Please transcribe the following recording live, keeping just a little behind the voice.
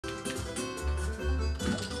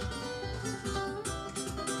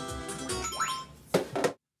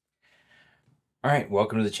All right,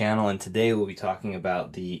 welcome to the channel, and today we'll be talking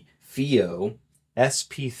about the Fiio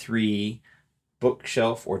SP3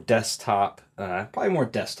 bookshelf or desktop, probably more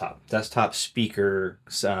desktop speaker,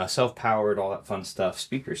 self-powered, all that fun stuff,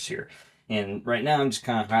 speakers here. And right now I'm just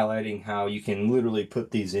kind of highlighting how you can literally put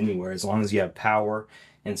these anywhere as long as you have power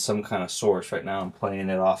and some kind of source. Right now I'm playing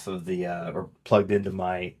it off of the, or plugged into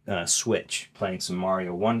my Switch, playing some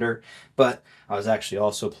Mario Wonder. But I was actually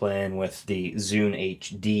also playing with the Zune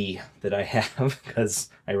HD that I have because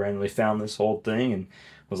I randomly found this whole thing and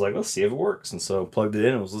was like, let's see if it works. And so plugged it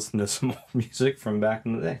in and was listening to some old music from back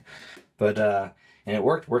in the day. But and it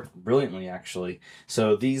worked brilliantly actually.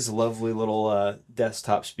 So these lovely little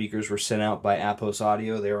desktop speakers were sent out by APOS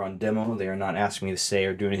Audio. They are on demo. They are not asking me to say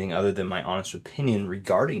or do anything other than my honest opinion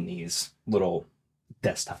regarding these little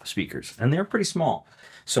desktop speakers, and they're pretty small.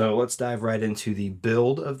 So let's dive right into the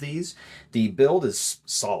build of these. The build is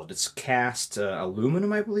solid. It's cast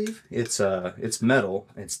aluminum, I believe. It's metal.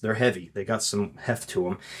 They're heavy. They got some heft to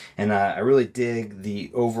them, and I really dig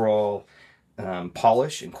the overall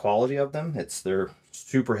polish and quality of them. They're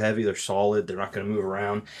super heavy, they're solid, they're not going to move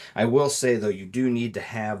around. I will say though, you do need to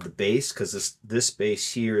have the base because this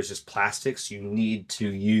base here is just plastic, so you need to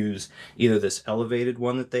use either this elevated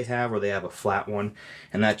one that they have or they have a flat one,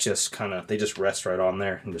 and that just they just rest right on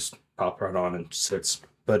there and just pop right on and sits.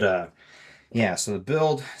 But yeah, so the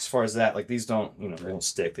build, as far as that, like these don't, they don't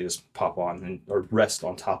stick, they just pop on and or rest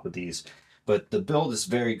on top of these. But the build is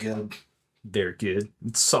very good. They're good.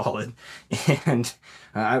 It's solid, and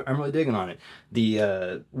I'm really digging on it.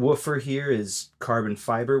 The woofer here is carbon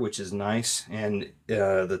fiber, which is nice, and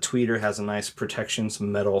the tweeter has a nice protection,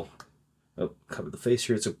 some metal. Oh, cover the face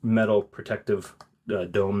here. It's a metal protective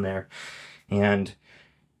dome there, and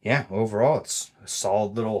yeah, overall, it's a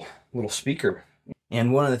solid little speaker.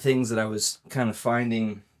 And one of the things that I was kind of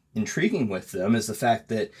finding intriguing with them is the fact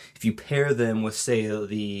that if you pair them with, say,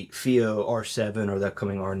 the Fiio R7 or the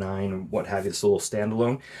upcoming R9 or what have you, this little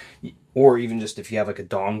standalone, or even just if you have like a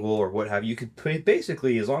dongle or what have you, you could put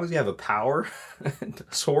basically, as long as you have a power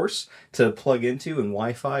source to plug into and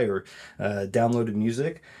Wi-Fi or downloaded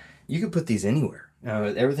music, you could put these anywhere.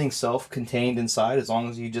 Everything's self-contained inside. As long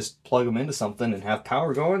as you just plug them into something and have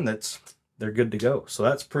power going, they're good to go. So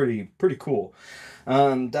that's pretty cool.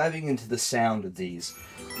 Diving into the sound of these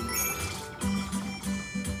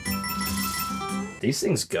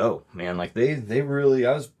things go, man. Like they really,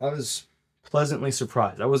 I was pleasantly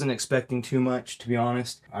surprised. I wasn't expecting too much, to be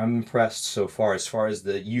honest. I'm impressed so far as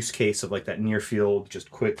the use case of like that near field, just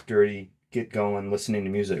quick, dirty, get going, listening to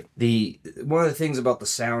music. One of the things about the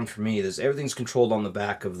sound for me is everything's controlled on the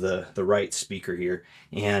back of the right speaker here.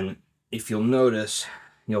 And if you'll notice,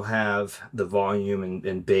 you'll have the volume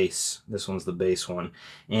and bass. This one's the bass one.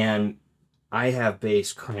 And I have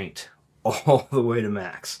bass cranked all the way to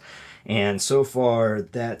max. And so far,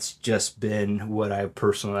 that's just been what I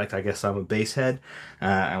personally like. I guess I'm a bass head.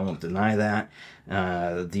 I won't deny that.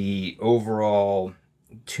 The overall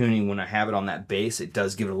tuning, when I have it on that bass, it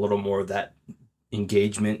does give it a little more of that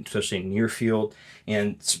engagement, especially in near field.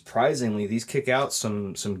 And surprisingly, these kick out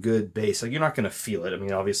some good bass. Like, you're not going to feel it. I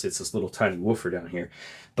mean, obviously it's this little tiny woofer down here,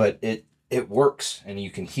 but it works, and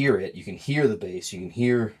you can hear it. You can hear the bass. You can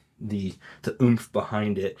hear the oomph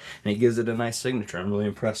behind it, and it gives it a nice signature. I'm really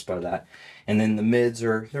impressed by that. And then the mids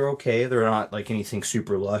they're okay. They're not like anything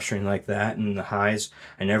super lush or anything like that. And the highs,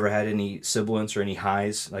 I never had any sibilants or any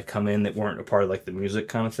highs like come in that weren't a part of like the music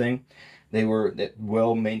kind of thing. They were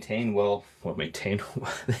well maintained, well maintained.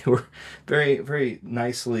 They were very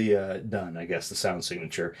nicely done, I guess, the sound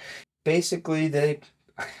signature. Basically,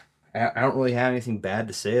 I don't really have anything bad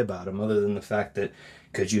to say about them other than the fact that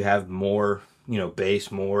could you have more,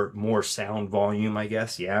 bass, more sound volume, I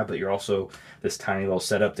guess. Yeah, but you're also this tiny little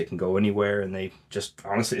setup that can go anywhere, and they just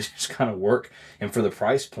honestly just kind of work. And for the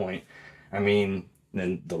price point, I mean,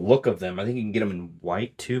 and the look of them, I think you can get them in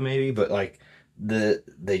white too, maybe, but like they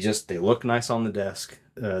look nice on the desk.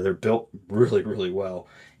 They're built really well,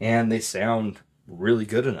 and they sound really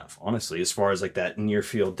good enough, honestly, as far as like that near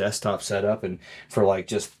field desktop setup, and for like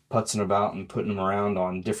just putzing about and putting them around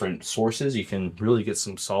on different sources, you can really get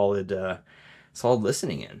some solid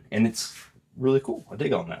listening in, and it's really cool. I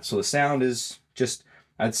dig on that. So the sound is just,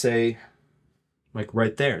 I'd say, like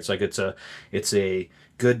right there. It's like it's a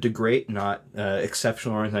good to great, not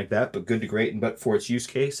exceptional or anything like that, but good to great. But for its use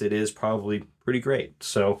case, it is probably pretty great.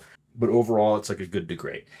 So, but overall, it's like a good to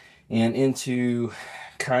great. And into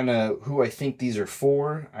kind of who I think these are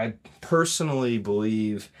for, I personally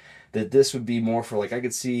believe that this would be more for, like, I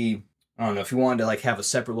could see I don't know if you wanted to like have a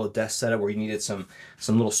separate little desk setup where you needed some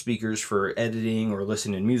little speakers for editing or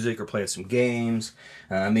listening to music or playing some games,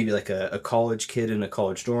 maybe like a college kid in a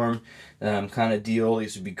college dorm kind of deal.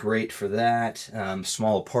 These would be great for that.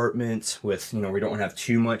 Small apartment with, we don't want to have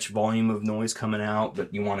too much volume of noise coming out,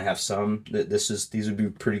 but you want to have some. These would be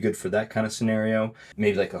pretty good for that kind of scenario.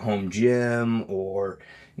 Maybe like a home gym, or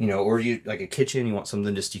you like a kitchen, you want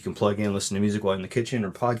something just you can plug in, listen to music while in the kitchen,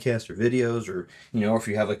 or podcast or videos, or if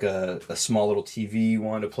you have like a small little TV you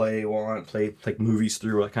want to play like movies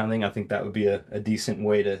through, that kind of thing. I think that would be a decent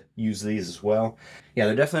way to use these as well. Yeah,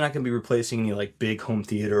 they're definitely not going to be replacing any like big home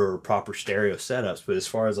theater or proper stereo setups, but as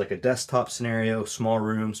far as like a desktop scenario, small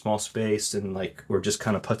room, small space, and like we're just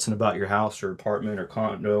kind of putzing about your house or apartment or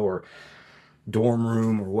condo or dorm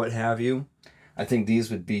room or what have you, I think these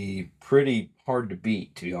would be pretty hard to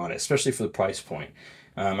beat, to be honest, especially for the price point.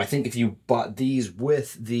 I think if you bought these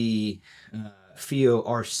with the Fiio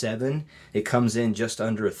R7, it comes in just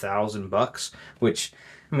under $1,000, which,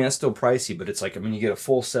 I mean, that's still pricey, but it's like, I mean, you get a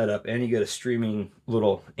full setup and you get a streaming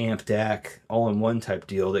little amp DAC all-in-one type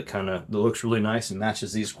deal that that looks really nice and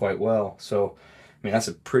matches these quite well. So, I mean, that's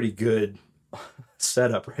a pretty good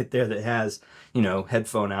setup right there that has,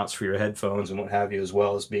 headphone outs for your headphones and what have you, as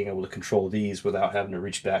well as being able to control these without having to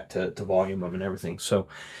reach back to volume them and everything. So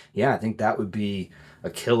yeah, I think that would be a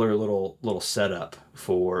killer little setup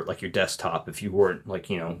for like your desktop if you weren't like,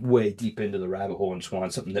 way deep into the rabbit hole and just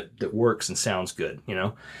wanted something that works and sounds good.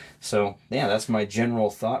 So yeah, that's my general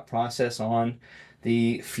thought process on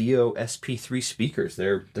the Fiio SP3 speakers.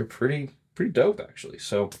 They're pretty dope actually.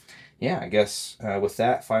 So yeah, I guess with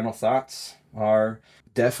that, final thoughts are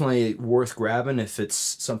definitely worth grabbing if it's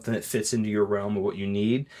something that fits into your realm of what you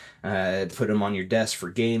need. Put them on your desk for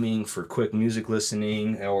gaming, for quick music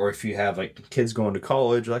listening, or if you have like kids going to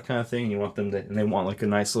college, that kind of thing, and you want them to, and they want like a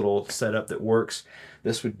nice little setup that works,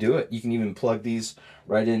 this would do it. You can even plug these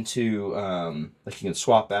right into, like you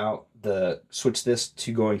can switch this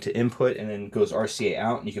to going to input and then goes RCA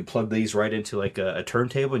out, and you can plug these right into like a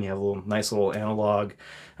turntable, and you have a nice little analog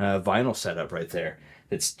vinyl setup right there.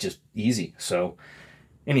 It's just easy. So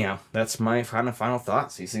anyhow, that's my final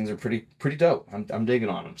thoughts. These things are pretty dope. I'm digging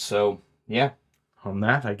on them. So yeah, on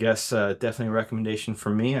that, I guess definitely a recommendation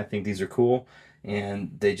from me. I think these are cool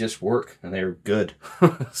and they just work and they're good.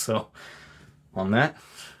 So on that,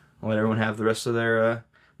 I'll let everyone have the rest of their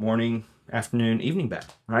morning, afternoon, evening back.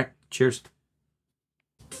 All right, cheers.